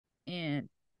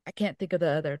I can't think of the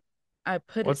other. I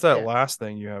put it What's that there. last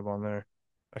thing you have on there?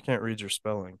 I can't read your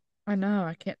spelling. I know.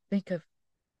 I can't think of.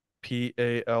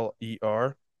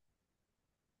 Paler.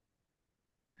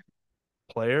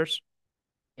 Players?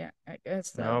 Yeah, I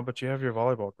guess No, so. but you have your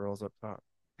volleyball girls up top.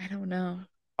 I don't know.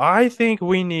 I think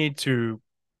we need to.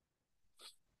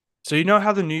 So, you know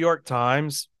how the New York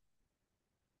Times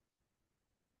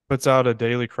puts out a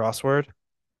daily crossword?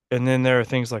 And then there are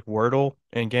things like Wordle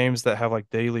and games that have like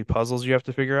daily puzzles you have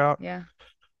to figure out. Yeah.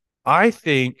 I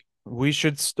think we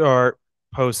should start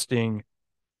posting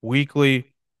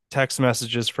weekly text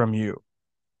messages from you,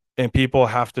 and people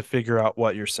have to figure out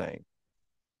what you're saying.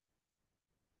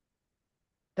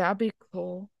 That'd be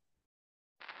cool.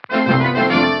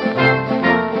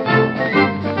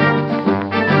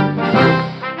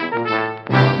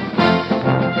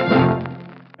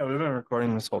 Yeah, we've been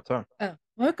recording this whole time. Oh,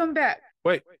 welcome back.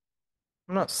 Wait,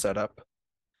 I'm not set up.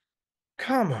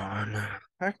 Come on.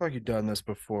 Act like you've done this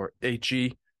before.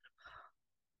 HE.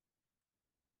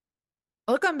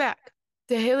 Welcome back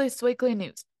to Haley's Weekly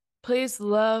News. Please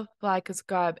love, like,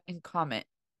 subscribe, and comment.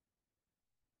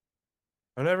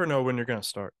 I never know when you're going to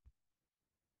start.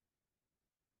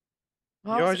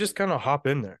 You Well, always just kind of hop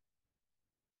in there.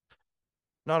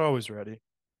 Not always ready.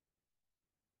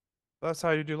 That's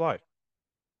how you do life,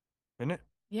 isn't it?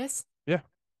 yes. Yeah.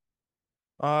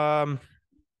 Um,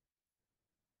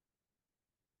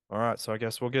 all right, so I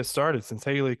guess we'll get started since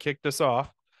Haley kicked us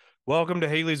off. Welcome to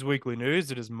Haley's Weekly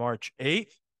News. It is March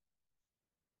 8th.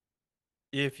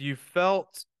 If you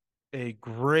felt a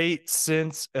great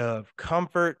sense of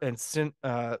comfort and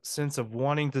sense of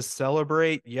wanting to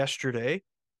celebrate yesterday,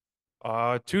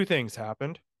 two things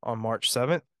happened on March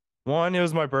 7th. One, it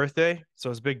was my birthday,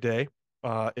 so it's a big day.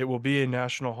 It will be a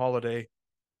national holiday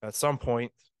at some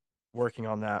point, working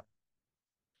on that.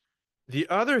 The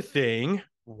other thing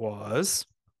was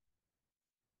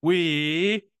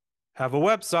we have a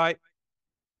website.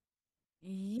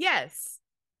 Yes.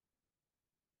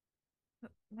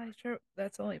 Not sure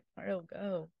that's only part will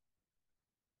go.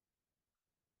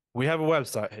 We have a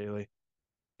website, Haley,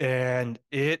 and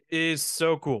it is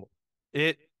so cool.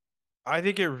 It, I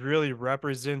think it really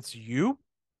represents you.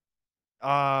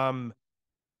 Um,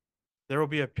 there will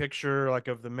be a picture like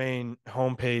of the main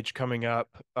homepage coming up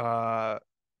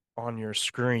on your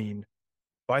screen.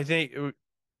 But I think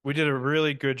we did a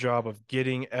really good job of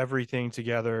getting everything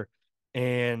together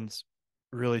and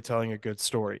really telling a good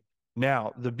story.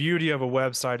 Now, the beauty of a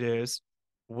website is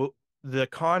the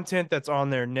content that's on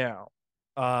there now,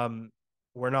 um,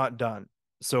 we're not done.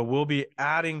 So we'll be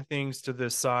adding things to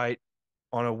this site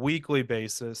on a weekly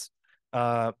basis.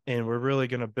 And we're really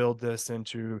going to build this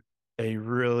into a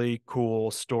really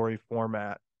cool story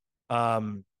format.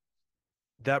 Um,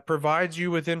 that provides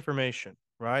you with information,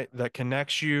 right? That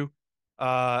connects you.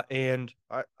 And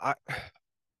I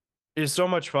it's so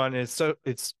much fun. It's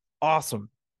awesome,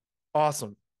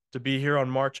 awesome to be here on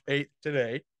March 8th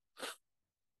today,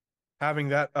 having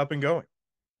that up and going.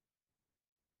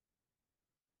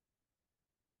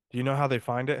 Do you know how they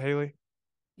find it, Haley?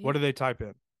 What Yeah. do they type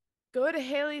in? Go to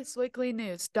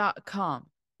Haley'sWeeklyNews.com.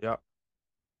 Yep.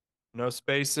 No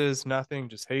spaces, nothing,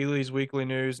 just Haley's Weekly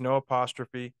News, no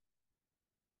apostrophe.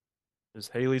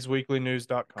 Just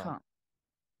Haley'sWeeklyNews.com. Com.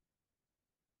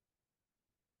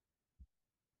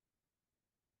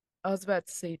 I was about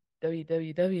to say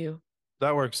www.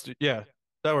 That works. Yeah,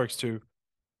 that works too.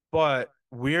 But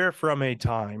we're from a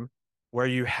time where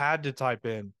you had to type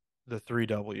in the three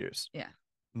W's. Yeah.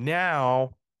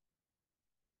 Now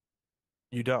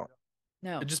you don't. It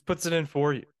No. just puts it in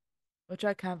for you. Which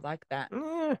I kind of like that.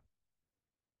 Eh.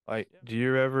 Like, do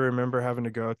you ever remember having to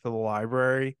go to the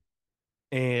library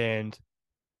and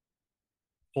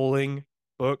pulling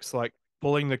books, like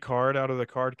pulling the card out of the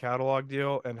card catalog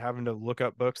deal and having to look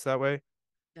up books that way?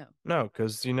 No. No,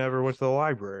 because you never went to the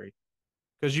library.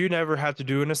 Because you never had to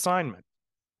do an assignment.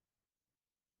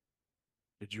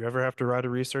 Did you ever have to write a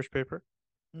research paper?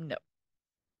 No.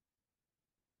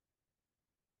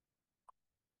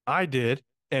 I did.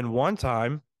 And one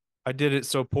time I did it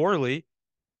so poorly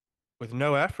with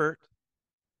no effort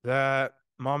that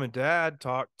mom and dad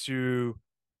talked to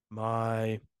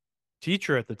my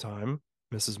teacher at the time,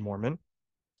 Mrs. Mormon,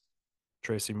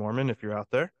 Tracy Mormon, if you're out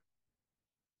there.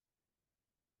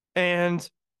 And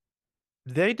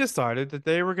they decided that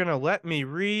they were going to let me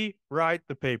rewrite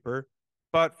the paper,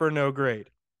 but for no grade.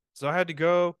 So I had to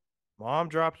go. Mom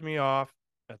dropped me off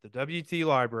at the WT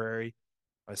library.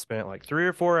 I spent like 3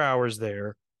 or 4 hours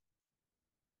there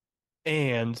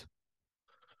and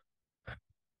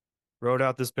wrote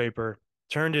out this paper,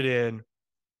 turned it in.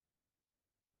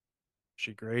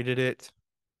 She graded it.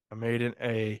 I made an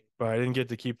A, but I didn't get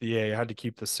to keep the A. I had to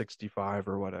keep the 65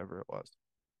 or whatever it was.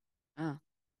 Oh,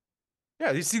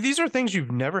 Yeah, you see, these are things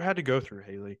you've never had to go through,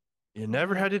 Haley. You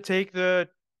never yeah. had to take the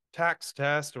tax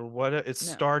test or what it's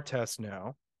No. STAR test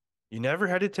now. You never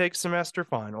had to take semester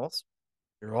finals.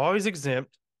 You're always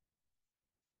exempt.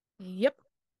 Yep.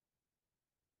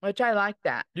 Which I like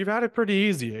that. You've had it pretty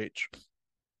easy, H.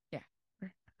 Yeah.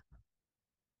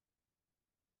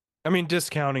 I mean,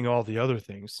 discounting all the other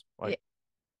things Yeah. like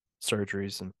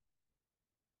surgeries and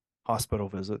hospital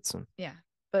visits and Yeah.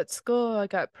 But school, I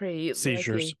got pretty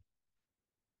seizures, lucky.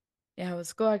 Yeah, with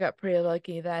school, I got pretty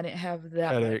lucky that I didn't have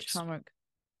that much headaches. homework.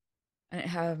 I didn't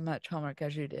have much homework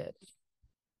as you did.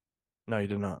 No, you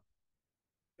did not,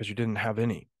 because you didn't have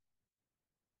any.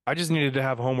 I just needed to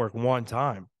have homework one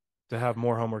time to have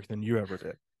more homework than you ever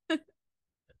did.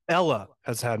 Ella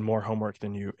has had more homework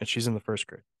than you, and she's in the first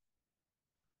grade.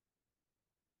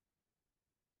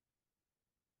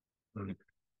 Mhm.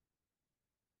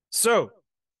 So,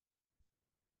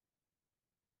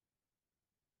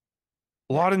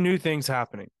 a lot of new things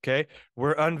happening. Okay.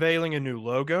 We're unveiling a new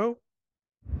logo.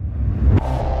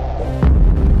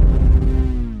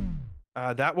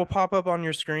 That will pop up on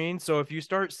your screen. So if you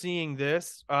start seeing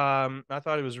this, I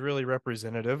thought it was really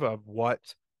representative of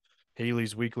what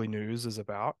Haley's Weekly News is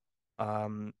about.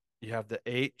 You have the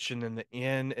H and then the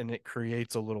N, and it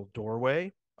creates a little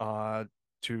doorway.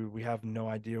 We have no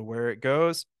idea where it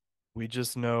goes. We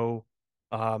just know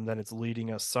that it's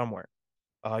leading us somewhere.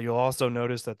 You'll also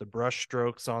notice that the brush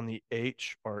strokes on the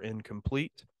H are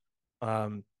incomplete.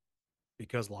 Um,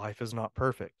 because life is not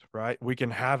perfect, right? We can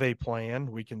have a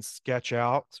plan, we can sketch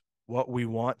out what we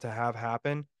want to have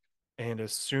happen. And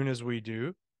as soon as we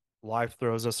do, life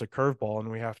throws us a curveball and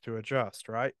we have to adjust,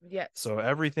 right? Yes. So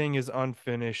everything is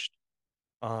unfinished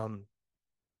um,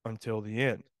 until the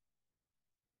end.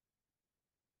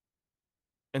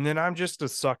 And then I'm just a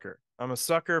sucker. I'm a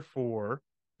sucker for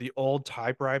the old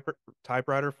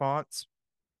typewriter fonts.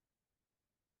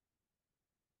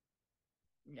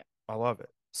 Yeah. I love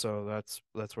it. So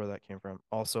that's where that came from.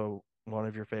 Also, one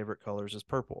of your favorite colors is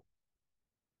purple.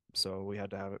 So we had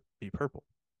to have it be purple.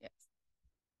 Yes.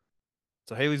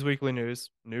 So Haley's Weekly News,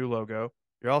 new logo.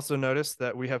 You also notice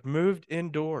that we have moved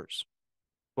indoors.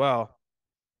 Well,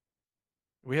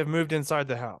 we have moved inside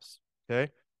the house.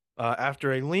 Okay.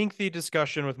 After a lengthy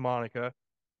discussion with Monica,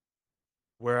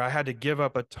 where I had to give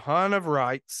up a ton of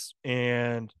rights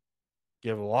and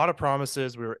give a lot of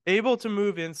promises, we were able to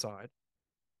move inside.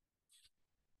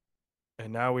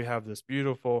 And now we have this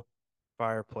beautiful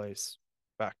fireplace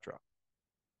backdrop.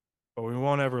 But we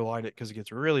won't ever light it because it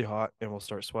gets really hot and we'll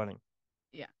start sweating.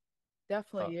 Yeah.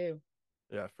 Definitely you.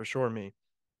 Yeah, for sure, me.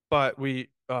 But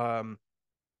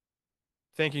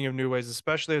thinking of new ways,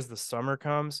 especially as the summer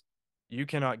comes. You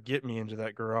cannot get me into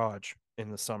that garage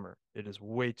in the summer. It is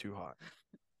way too hot.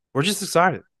 We're just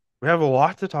excited. We have a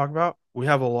lot to talk about. We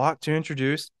have a lot to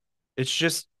introduce. It's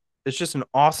just it's just an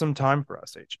awesome time for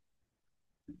us, H.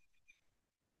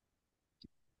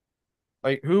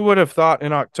 Like who would have thought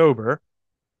in October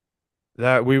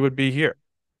that we would be here?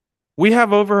 We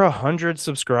have over 100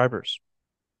 subscribers.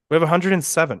 We have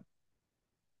 107.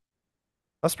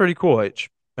 That's pretty cool, H.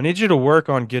 I need you to work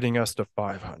on getting us to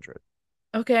 500.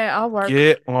 Okay, I'll work.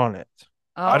 Get on it.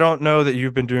 I I'll don't know that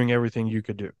you've been doing everything you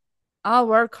could do. I'll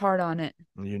work hard on it.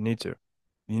 You need to.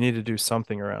 You need to do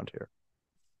something around here.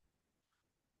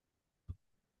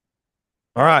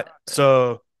 All right.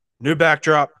 So, new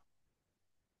backdrop,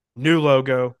 new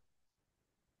logo,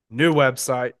 new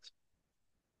website.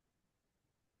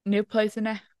 New place in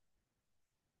it.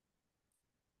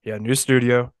 Yeah, new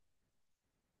studio.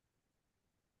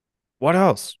 What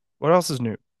else? What else is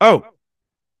new? Oh,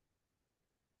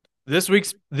 this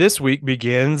week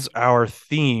begins our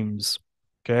themes.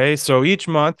 Okay? So each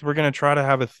month we're going to try to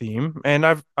have a theme, and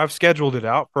I've scheduled it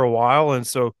out for a while, and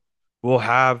so we'll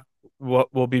have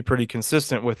what will be pretty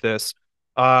consistent with this.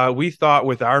 We thought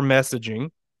with our messaging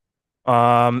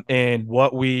and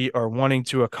what we are wanting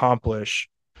to accomplish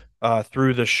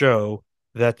through the show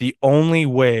that the only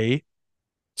way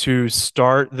to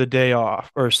start the day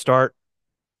off or start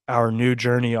our new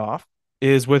journey off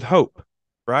is with hope,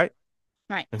 right?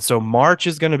 Right. And so March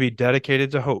is going to be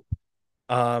dedicated to hope.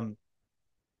 Um,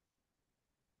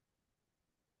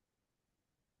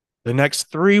 the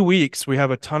next 3 weeks, we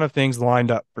have a ton of things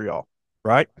lined up for y'all,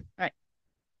 right? Right.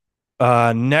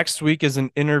 Next week is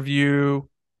an interview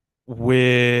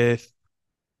with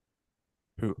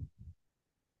who?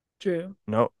 Drew.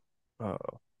 No, uh,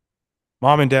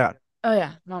 mom and dad. Oh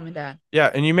yeah, mom and dad. Yeah,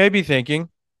 and you may be thinking,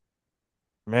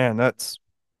 man, that's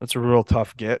a real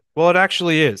tough get. Well, it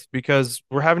actually is because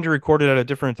we're having to record it at a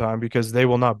different time because they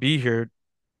will not be here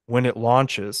when it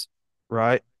launches,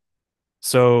 right?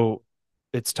 So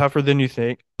it's tougher than you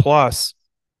think. Plus,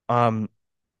 um,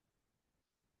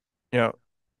 you know,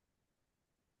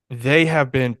 they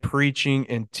have been preaching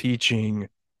and teaching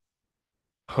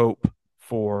hope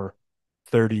for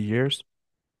 30 years.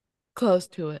 Close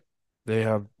to it. They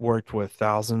have worked with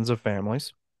thousands of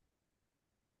families.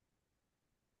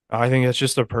 I think that's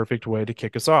just a perfect way to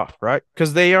kick us off, right?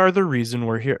 Because they are the reason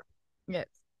we're here. Yes.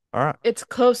 All right. It's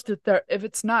close to 30. If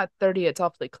it's not 30, it's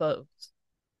awfully close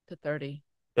to 30.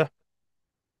 Yeah.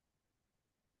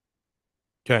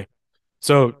 Okay.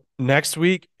 So next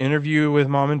week, interview with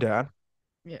mom and dad.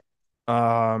 Yeah.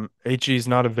 HE is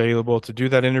not available to do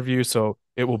that interview, so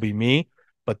it will be me.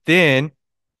 But then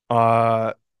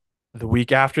uh the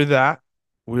week after that,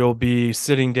 we'll be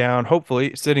sitting down,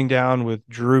 hopefully sitting down with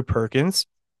Drew Perkins,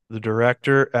 the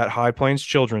director at High Plains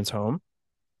Children's Home.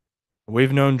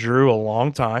 We've known Drew a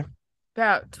long time.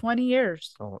 About 20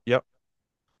 years. Oh, yep,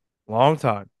 long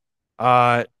time.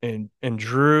 And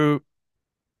Drew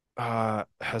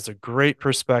has a great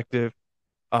perspective.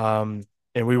 And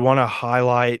we want to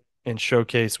highlight and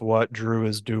showcase what Drew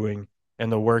is doing and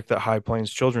the work that High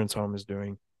Plains Children's Home is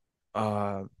doing.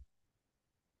 Uh,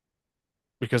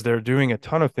 because they're doing a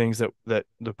ton of things that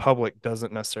the public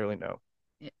doesn't necessarily know.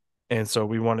 Yeah. And so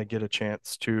we want to get a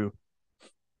chance to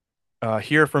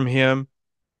hear from him,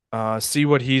 see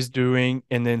what he's doing,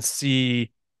 and then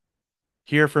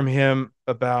hear from him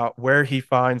about where he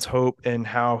finds hope and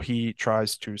how he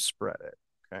tries to spread it.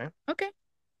 Okay. Okay.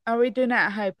 Are we doing it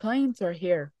at High Plains or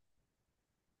here?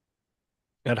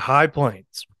 At High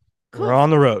Plains, we're Cool. on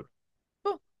the road.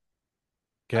 Cool.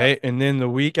 Okay. And then the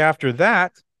week after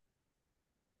that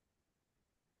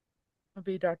Will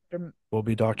be Dr. will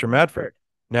be Dr. Medford.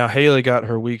 Now, Haley got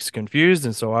her weeks confused.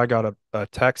 And so I got a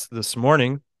text this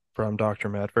morning from Dr.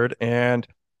 Medford. And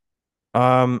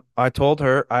I told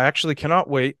her I actually cannot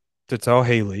wait to tell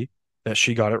Haley that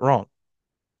she got it wrong.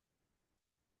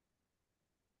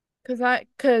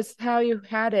 Cause how you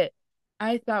had it,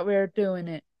 I thought we were doing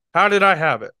it. How did I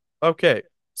have it? Okay,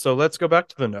 so let's go back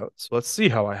to the notes. Let's see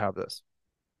how I have this.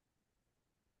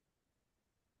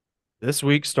 This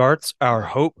week starts our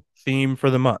hope theme for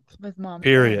the month. With mom.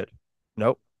 Period.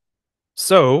 Nope.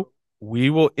 So we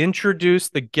will introduce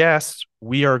the guests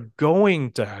we are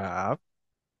going to have,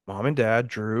 mom and dad,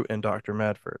 Drew, and Dr.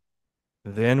 Medford.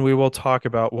 Then we will talk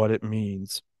about what it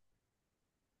means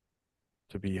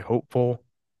to be hopeful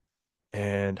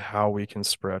and how we can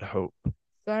spread hope.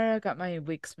 Sorry, I got my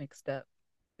weeks mixed up.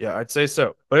 Yeah, I'd say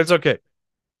so, but it's okay.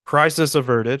 Crisis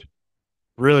averted.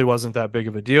 Really wasn't that big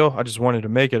of a deal. I just wanted to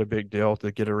make it a big deal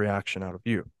to get a reaction out of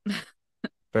you.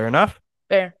 Fair enough?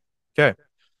 Fair. Okay.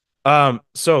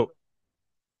 So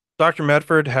Dr.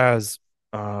 Medford has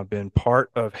been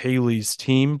part of Haley's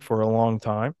team for a long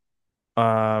time.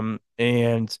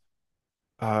 And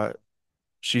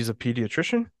she's a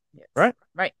pediatrician, Yes. right?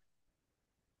 Right.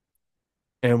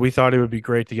 And we thought it would be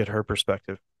great to get her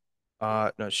perspective.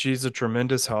 No, she's a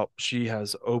tremendous help. She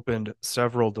has opened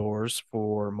several doors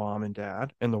for mom and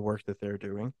dad and the work that they're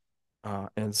doing.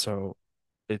 And so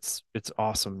it's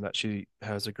awesome that she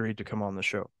has agreed to come on the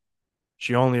show.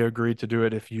 She only agreed to do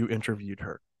it if you interviewed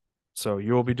her. So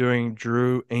you'll be doing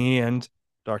Drew and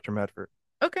Dr. Medford.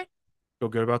 Okay. Feel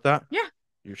good about that? Yeah.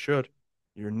 You should.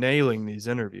 You're nailing these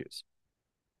interviews.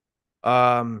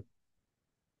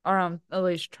 Or I'm at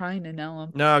least trying to know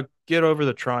them. Now get over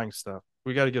the trying stuff.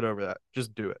 We got to get over that.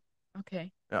 Just do it.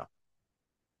 Okay. Yeah.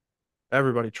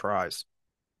 Everybody tries.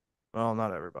 Well,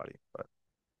 not everybody, but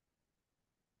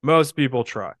most people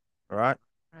try. All right.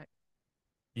 Right.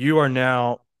 You are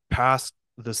now past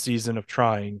the season of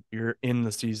trying. You're in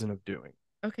the season of doing.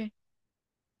 Okay.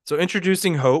 So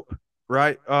introducing hope,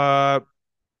 right?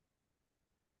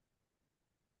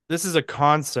 This is a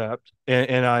concept,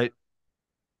 and I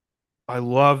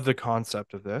love the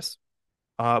concept of this.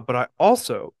 But I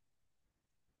also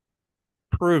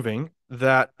proving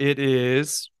that it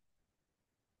is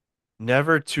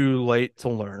never too late to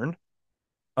learn.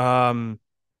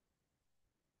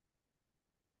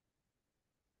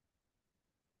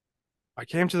 I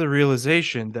came to the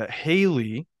realization that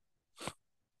Haley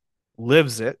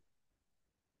lives it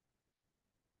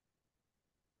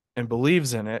and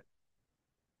believes in it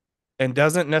and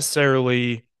doesn't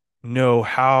necessarily know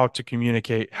how to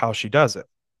communicate how she does it,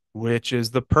 which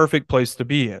is the perfect place to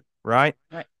be in, right?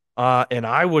 Right. And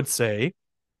I would say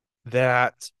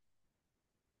that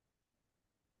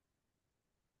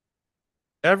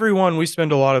everyone we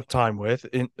spend a lot of time with,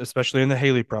 especially in the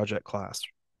Haley Project class,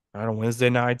 right, on Wednesday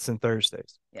nights and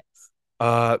Thursdays,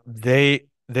 Yes.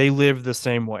 they live the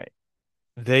same way.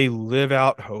 They live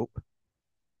out hope.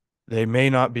 they may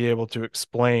not be able to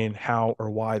explain how or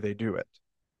why they do it.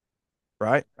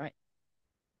 Right? Right.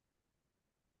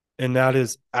 And that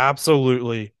is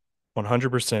absolutely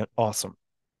 100% awesome.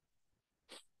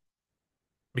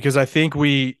 Because I think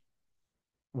we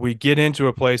get into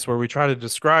a place where we try to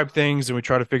describe things and we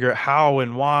try to figure out how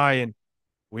and why, and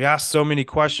we ask so many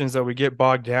questions that we get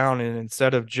bogged down, and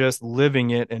instead of just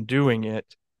living it and doing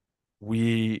it,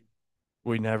 we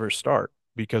we never start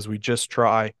because we just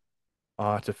try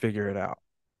to figure it out.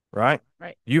 Right?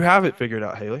 Right. You have it figured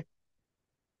out, Haley.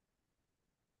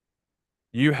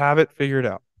 You have it figured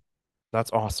out.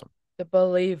 That's awesome. The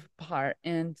believe part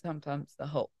and sometimes the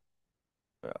hope.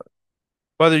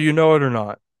 Whether you know it or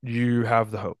not, you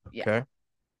have the hope. Yeah. Okay.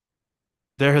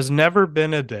 There has never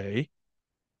been a day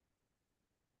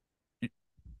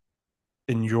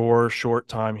in your short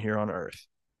time here on earth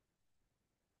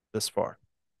this far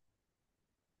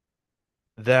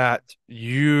that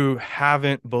you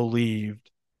haven't believed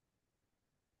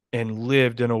and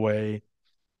lived in a way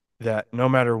that no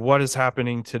matter what is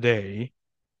happening today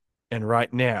and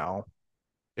right now,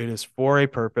 it is for a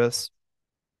purpose,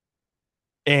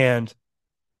 and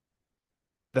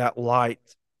that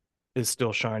light is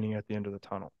still shining at the end of the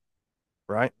tunnel,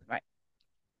 right? Right.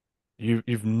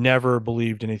 You've never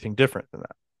believed anything different than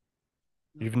that.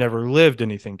 You've never lived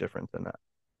anything different than that.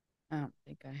 I don't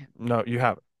think I have. No, you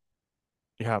haven't.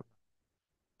 You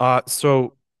haven't.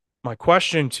 So my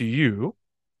question to you,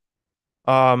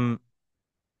 um,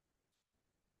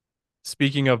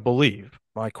 speaking of believe,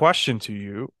 my question to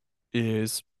you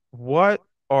is what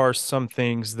are some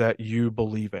things that you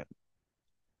believe in?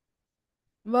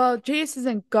 Well, Jesus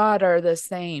and God are the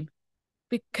same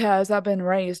because I've been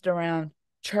raised around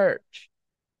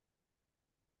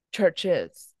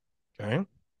churches. Okay.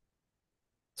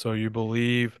 So you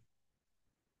believe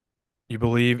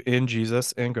in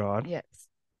Jesus and God, Yes.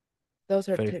 Those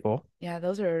are two. faithful. Yeah,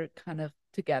 those are kind of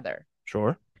together.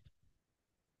 Sure.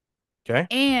 Okay.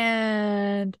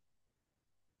 And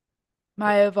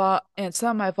and some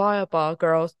of my volleyball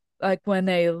girls, like when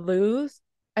they lose,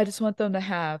 I just want them to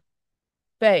have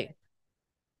faith.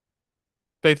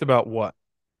 Faith about what?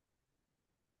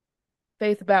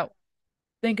 Faith about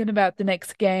thinking about the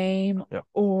next game Yeah.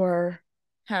 or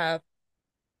have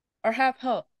have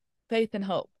hope. Faith and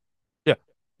hope. Yeah.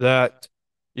 That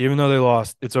even though they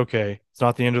lost, it's okay. It's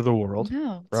not the end of the world,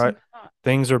 No, it's right? not.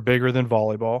 Things are bigger than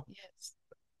volleyball. Yes.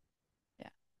 Yeah.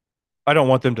 I don't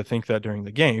want them to think that during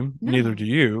the game, neither No. do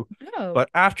you. No. But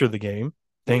after the game,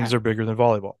 Yeah. things are bigger than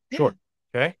volleyball. Yeah. Sure.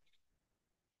 Okay.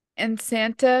 And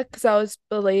Santa, because I always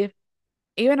believe,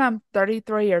 even I'm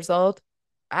 33 years old,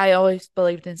 I always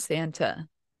believed in Santa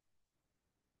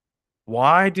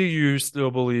Why do you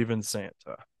still believe in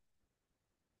Santa?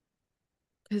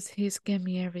 because he's given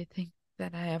me everything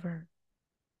that I ever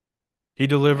He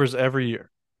delivers every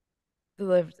year,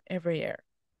 lived every year.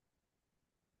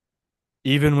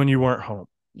 even when you weren't home.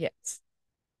 Yes.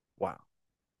 Wow.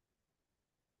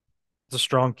 It's a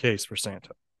strong case for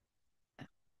Santa.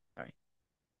 Sorry.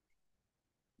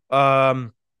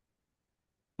 Um,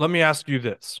 Let me ask you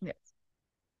this. Yes.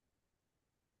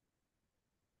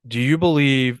 Do you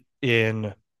believe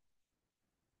in,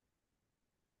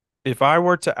 if I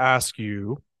were to ask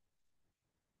you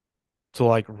to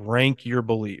like rank your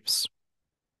beliefs,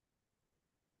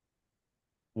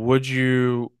 would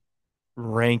you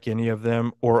rank any of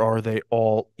them or are they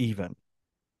all even?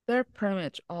 They're pretty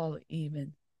much all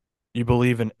even You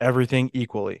believe in everything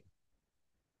equally.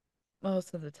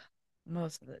 most of the time.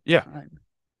 Most of the Yeah. time.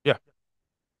 Yeah.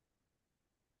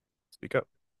 Speak up.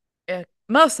 Yeah,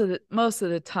 most of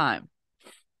the time.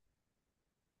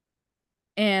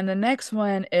 And the next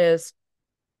one is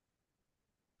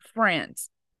friends,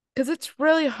 because it's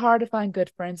really hard to find good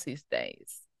friends these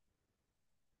days.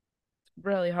 It's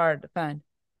really hard to find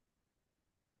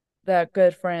that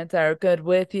good friends that are good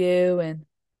with you and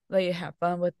let you have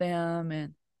fun with them.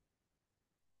 And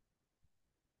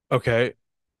Okay.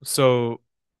 So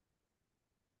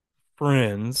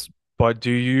friends, but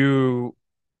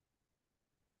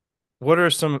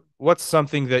what's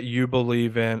something that you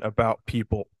believe in about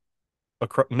people,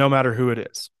 no matter who it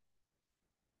is,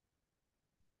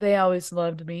 they always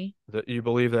loved me. that you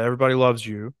believe that everybody loves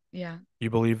you. Yeah, You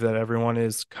believe that everyone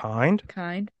is kind.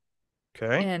 kind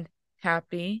Okay. and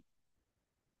happy.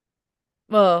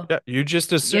 Well, Yeah. You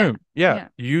just yeah, assume. Yeah. yeah.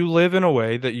 You live in a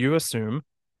way that you assume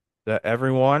that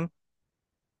everyone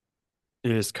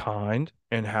is kind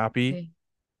and happy. See,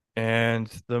 And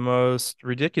the most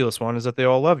ridiculous one is that they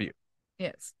all love you.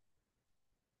 yes,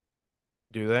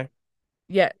 Do they?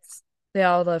 yes, they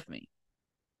all love me.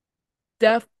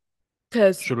 Def,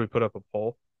 because Should we put up a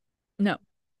poll? no,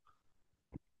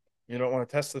 You don't want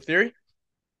to test the theory?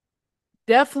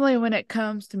 Definitely when it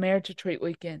comes to marriage retreat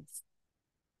weekends.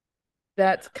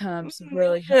 That comes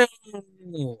really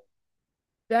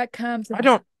that comes I in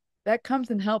don't. that comes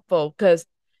in helpful because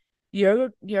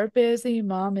you're busy,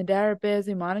 mom and dad are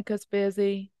busy, Monica's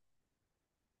busy.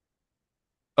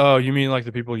 Oh, you mean like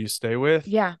the people you stay with?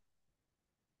 Yeah,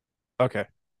 Okay.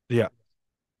 Yeah,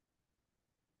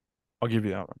 I'll give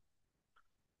you that one.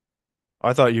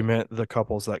 I thought you meant the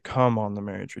couples that come on the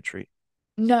marriage retreat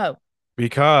no.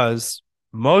 because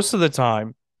most of the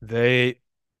time they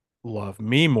love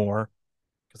me more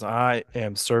because I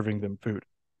am serving them food.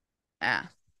 Ah,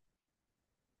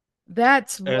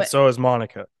 that's And what so is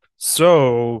Monica.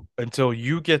 So until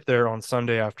you get there on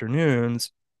Sunday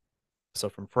afternoons, so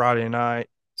from Friday night,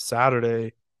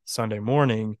 Saturday, Sunday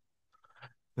morning,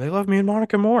 they love me and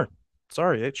Monica more.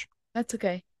 Sorry, H. that's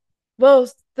okay. Well,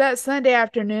 that Sunday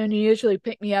afternoon, you usually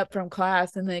pick me up from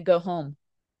class and then go home.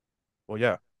 Well,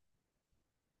 yeah,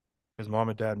 because mom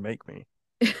and dad make me.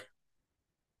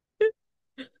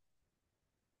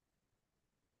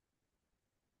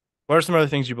 What are some other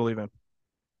things you believe in?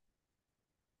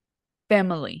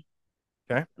 Family,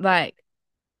 Okay. like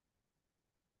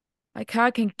how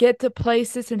I can get to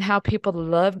places and how people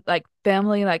love like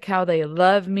family, like how they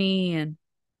love me and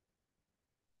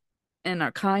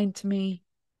are kind to me.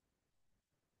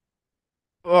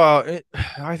 Well,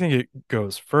 I think it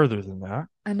goes further than that,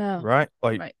 I know, right?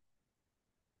 Like, right?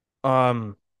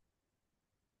 um,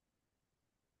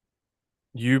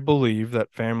 you believe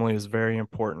that family is very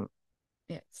important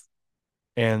Yes,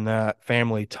 and that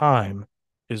family time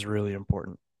is really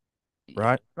important, yeah,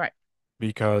 right? right.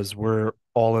 Because we're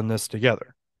all in this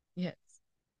together. Yes,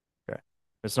 Okay.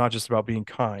 It's not just about being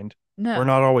kind. We're no,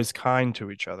 not always kind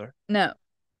to each other. no,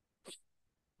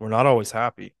 We're not always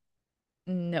happy,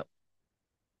 no,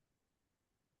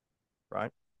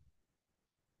 right?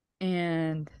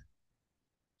 and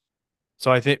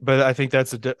So I think I think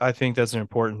that's an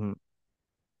important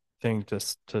thing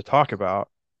to talk about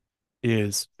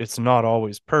is it's not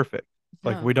always perfect.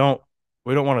 Like no, we don't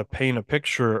want to paint a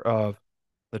picture of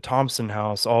the Thompson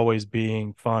house always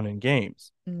being fun and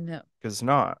games no, because it's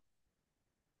not.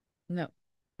 no.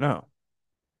 No.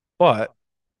 But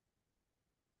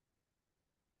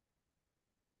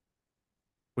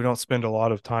we don't spend a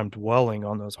lot of time dwelling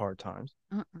on those hard times.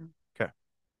 Uh-uh. Okay.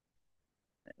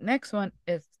 Next one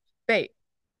is faith.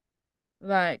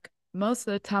 Like most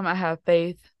of the time, I have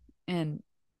faith in.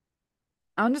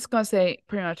 I'm just gonna say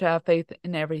pretty much I have faith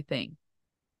in everything.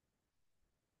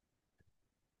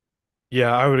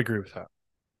 Yeah, I would agree with that.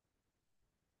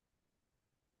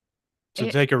 To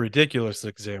It, take a ridiculous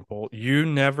example, you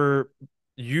never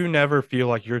feel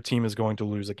like your team is going to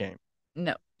lose a game,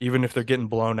 no, even if they're getting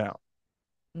blown out.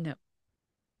 no.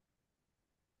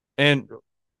 And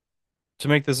to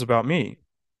make this about me,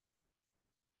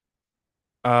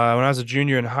 when I was a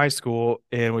junior in high school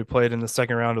and we played in the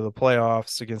second round of the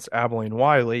playoffs against Abilene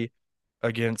Wiley,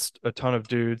 against a ton of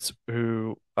dudes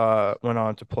who went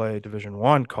on to play Division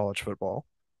 1 college football,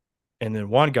 and then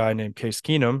one guy named Case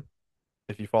Keenum.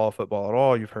 If you follow football at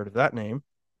all, you've heard of that name.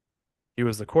 He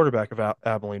was the quarterback of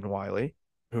Abilene Wiley,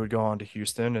 who would go on to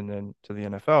Houston and then to the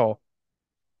NFL.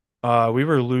 We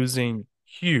were losing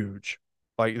huge.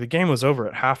 Like the game was over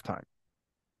at halftime.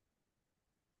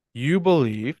 You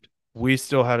believed we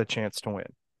still had a chance to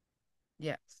win,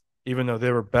 Yes, even though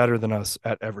they were better than us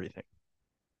at everything,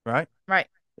 right? right.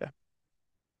 Yeah.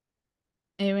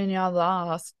 Even y'all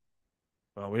lost.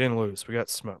 Well, we didn't lose. We got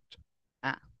smoked.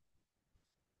 Ah,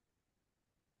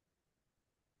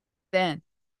 then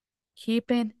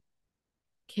keeping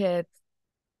kids,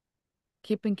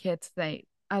 keeping kids safe.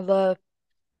 I love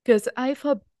because I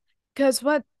feel because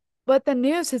what the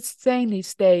news is saying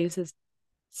these days is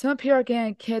some people are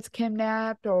getting kids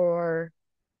kidnapped or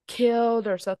killed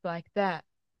or something like that.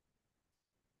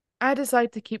 I just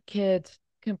like to keep kids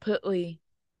completely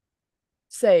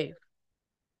safe.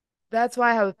 That's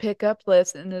why I have a pickup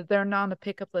list, and if they're not on a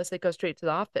pickup list, they go straight to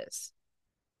the office.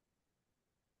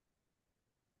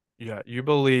 Yeah, you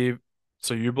believe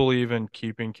so you believe in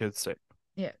keeping kids safe.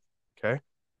 Yes, Okay.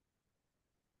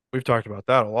 We've talked about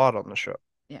that a lot on the show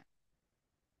yeah,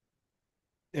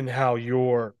 and how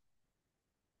you're,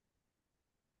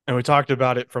 and we talked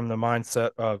about it from the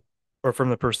mindset of, or from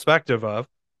the perspective of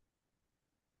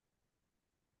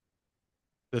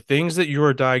the things that you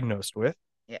are diagnosed with,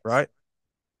 yes, right?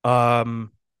 And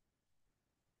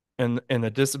the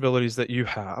disabilities that you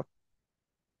have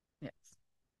yes,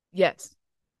 yes,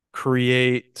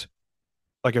 create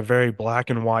like a very black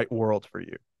and white world for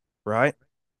you, right?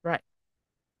 right,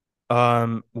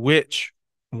 Which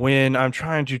when I'm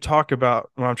trying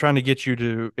to get you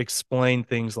to explain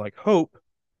things like hope,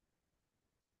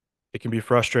 it can be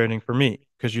frustrating for me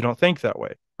because you don't think that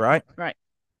way, right? Right.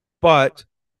 But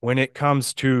when it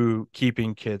comes to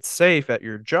keeping kids safe at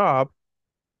your job,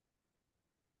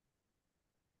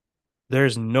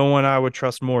 there's no one I would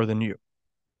trust more than you.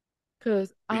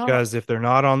 Because I'll, Because if they're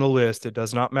not on the list, it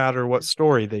does not matter what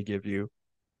story they give you.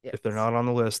 If they're yes, not on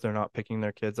the list, they're not picking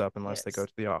their kids up unless they go yes,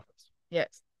 to the office.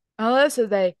 yes. Unless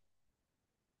they,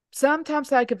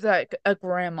 sometimes like if it's like a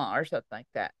grandma or something like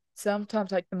that.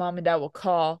 Sometimes like the mom and dad will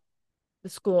call the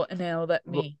school and they'll let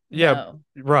Well, me yeah, know.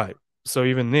 right. So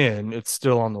even then, they're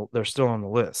still on the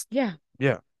list. Yeah.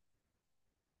 Yeah.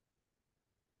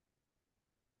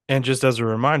 And just as a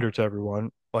reminder to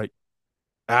everyone, like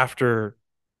after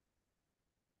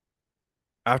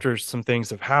after some things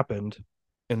have happened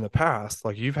in the past,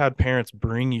 like you've had parents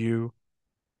bring you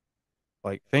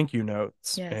like thank you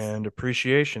notes Yes. and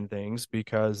appreciation things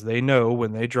because they know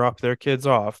when they drop their kids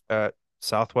off at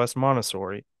Southwest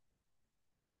Montessori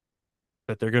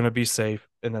that they're going to be safe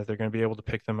and that they're going to be able to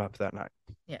pick them up that night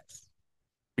Yes.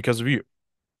 because of you.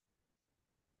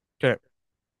 Okay.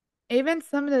 Even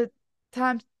some of the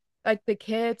times, like the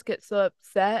kids get so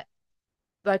upset,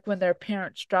 like when their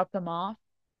parents drop them off,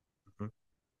 Mhm.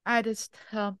 I just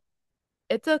tell 'em,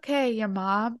 it's okay. Your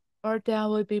mom or dad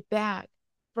will be back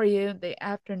for you in the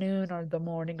afternoon or the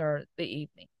morning or the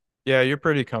evening. Yeah, you're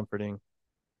pretty comforting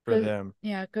for Cause them.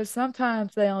 yeah, cause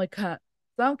sometimes they only come.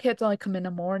 Some kids only come in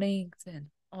the mornings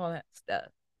and all that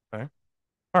stuff. Okay.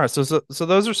 All right. So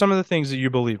those are some of the things that you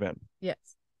believe in.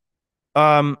 Yes.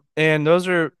 And those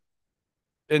are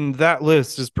and that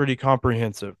list is pretty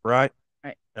comprehensive, right?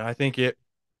 Right. And I think it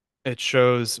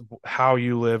shows how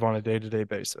you live on a day-to-day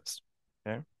basis.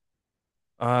 Okay.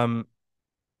 Um,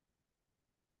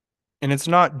 and it's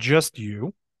not just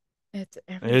you, It's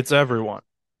it's everybody. everyone.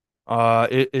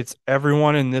 It's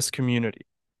everyone in this community.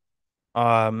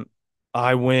 Um,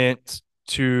 I went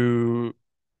to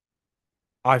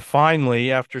I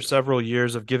finally, after several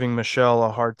years of giving Michelle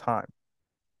a hard time,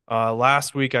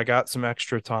 last week I got some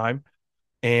extra time,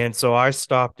 and so I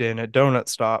stopped in at Donut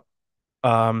Stop,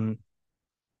 um,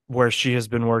 where she has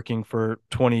been working for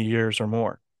 20 years or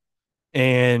more.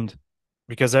 And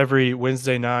because every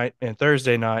Wednesday night and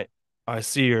Thursday night I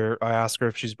see her, I ask her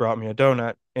if she's brought me a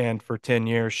donut, and for 10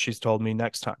 years she's told me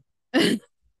next time.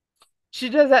 She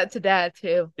does that to dad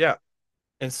too. Yeah.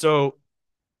 And so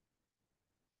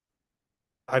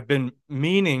I've been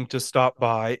meaning to stop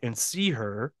by and see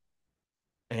her,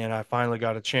 and I finally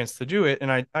got a chance to do it,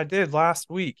 and I did last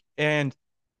week. And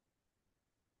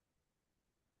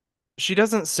she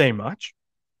doesn't say much.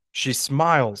 She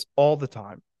smiles all the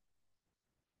time.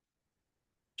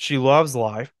 She loves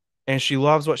life and she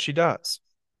loves what she does.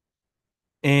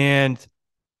 And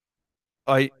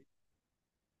I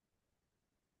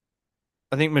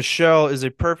I think Michelle is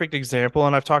a perfect example,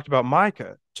 and I've talked about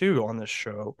Micah too on this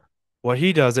show, what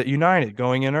he does at United,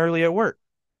 going in early at work,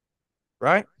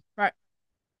 right? Right.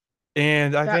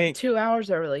 And I About think, 2 hours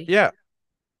early. yeah,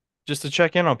 just to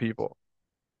check in on people.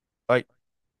 Like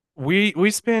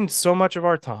we spend so much of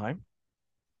our time,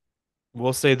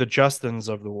 we'll say the Justins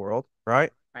of the world,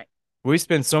 right? Right. We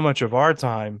spend so much of our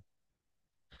time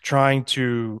trying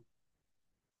to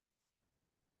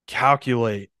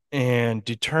calculate and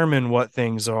determine what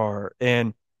things are.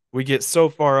 And we get so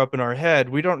far up in our head,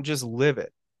 we don't just live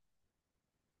it.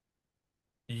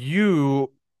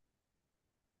 You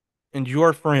and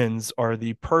your friends are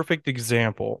the perfect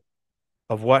example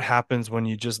of what happens when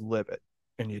you just live it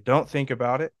and you don't think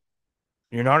about it.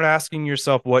 You're not asking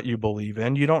yourself what you believe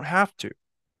in. You don't have to,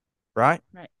 right?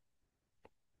 Right.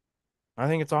 I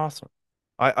think it's awesome.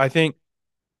 I think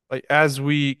like as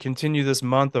we continue this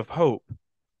month of hope,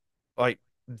 like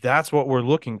that's what we're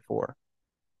looking for,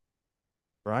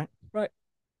 right? Right.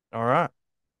 All right.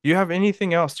 Do you have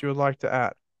anything else you would like to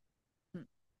add? Hmm.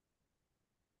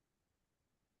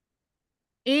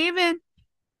 Even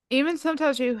even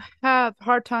sometimes you have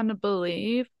hard time to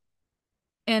believe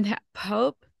and have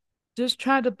hope. Just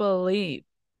try to believe.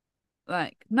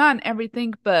 Like not in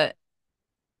everything, but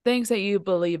things that you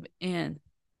believe in.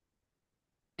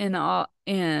 And all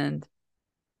and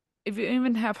if you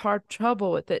even have hard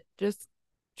trouble with it, just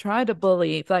try to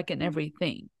believe like in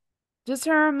everything. Just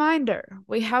a reminder,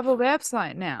 we have a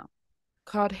website now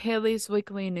called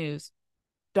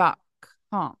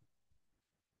Haley'sWeeklyNews.com.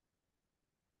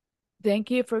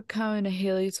 Thank you for coming to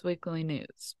Haley's Weekly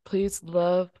News. Please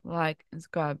love, like, and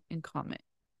subscribe and comment.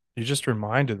 You just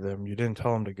reminded them. You didn't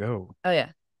tell them to go. Oh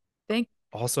yeah. Thank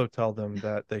Also tell them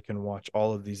that they can watch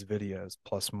all of these videos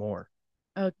plus more.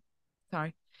 oh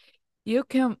sorry. You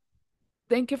can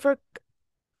thank you for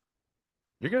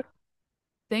You're good.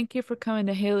 Thank you for coming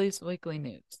to Haley's Weekly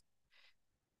News.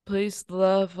 Please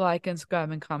love, like, and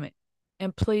subscribe and comment.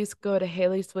 And please go to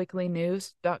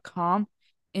haleysweeklynews.com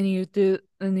and you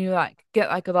like get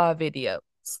like a lot of videos.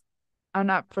 I'm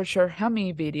not for sure how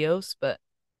many videos, but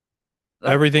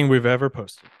like Everything we've ever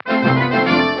posted.